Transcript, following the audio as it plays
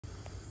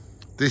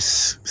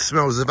This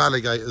smells of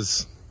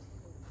alligators.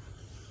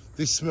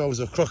 This smells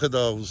of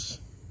crocodiles.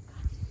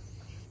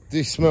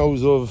 This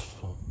smells of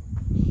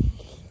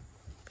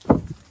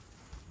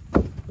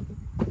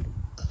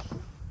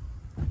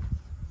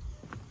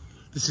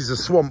this is a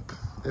swamp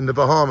in the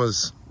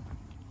Bahamas.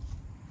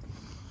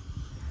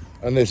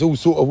 And there's all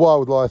sort of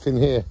wildlife in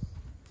here.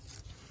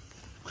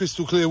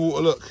 Crystal clear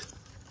water, look.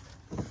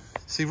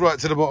 See right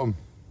to the bottom.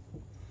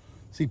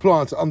 See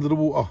plants under the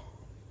water.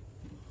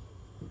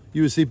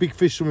 You will see big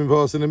fish swimming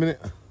past in a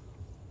minute.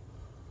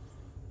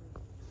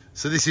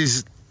 So this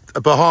is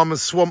a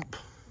Bahamas swamp.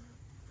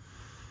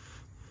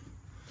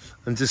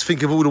 And just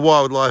think of all the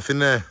wildlife in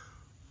there.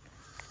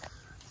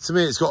 To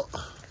me, it's got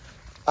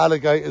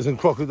alligators and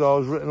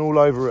crocodiles written all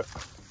over it.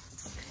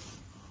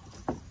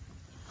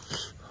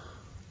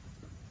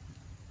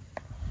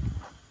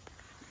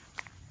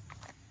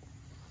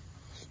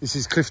 This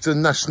is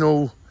Clifton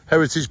National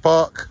Heritage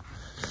Park.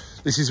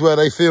 This is where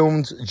they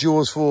filmed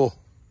Jaws 4.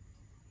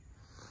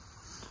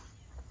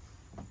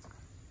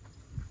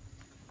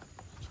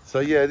 So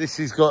yeah, this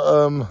has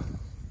got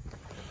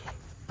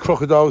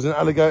crocodiles and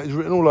alligators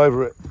written all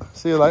over it.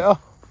 See you later,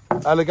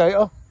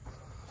 alligator.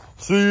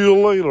 See you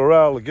later,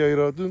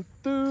 alligator. Dun,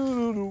 dun,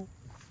 dun, dun.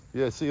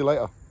 Yeah, see you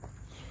later.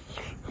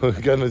 We're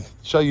going to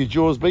show you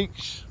Jaws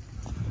Beach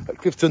at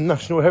Clifton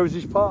National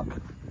Heritage Park.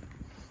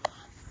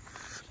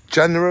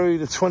 January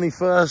the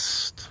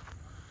 21st,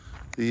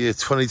 the year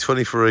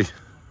 2023.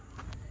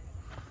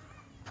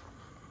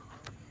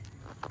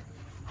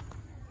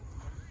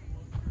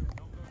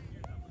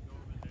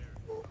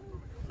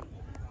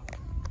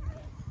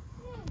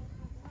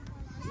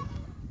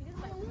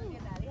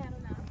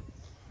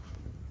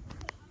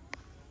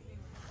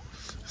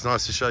 It's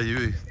nice to show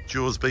you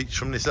Jaws Beach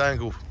from this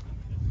angle.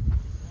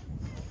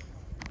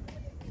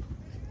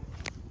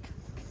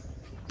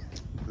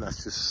 And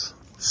that's just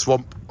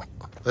swamp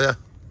there.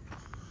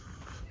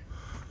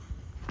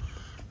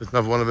 There's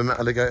another one of them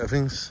alligator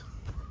things.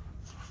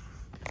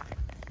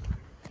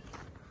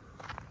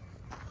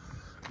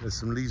 There's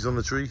some leaves on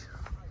the tree.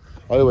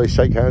 I always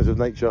shake hands with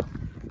nature.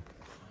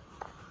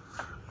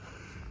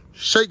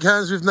 Shake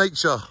hands with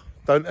nature.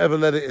 Don't ever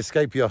let it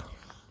escape you.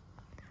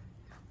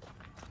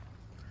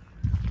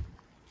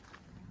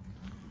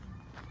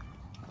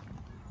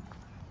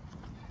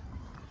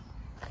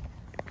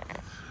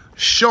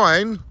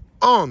 Shine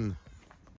on.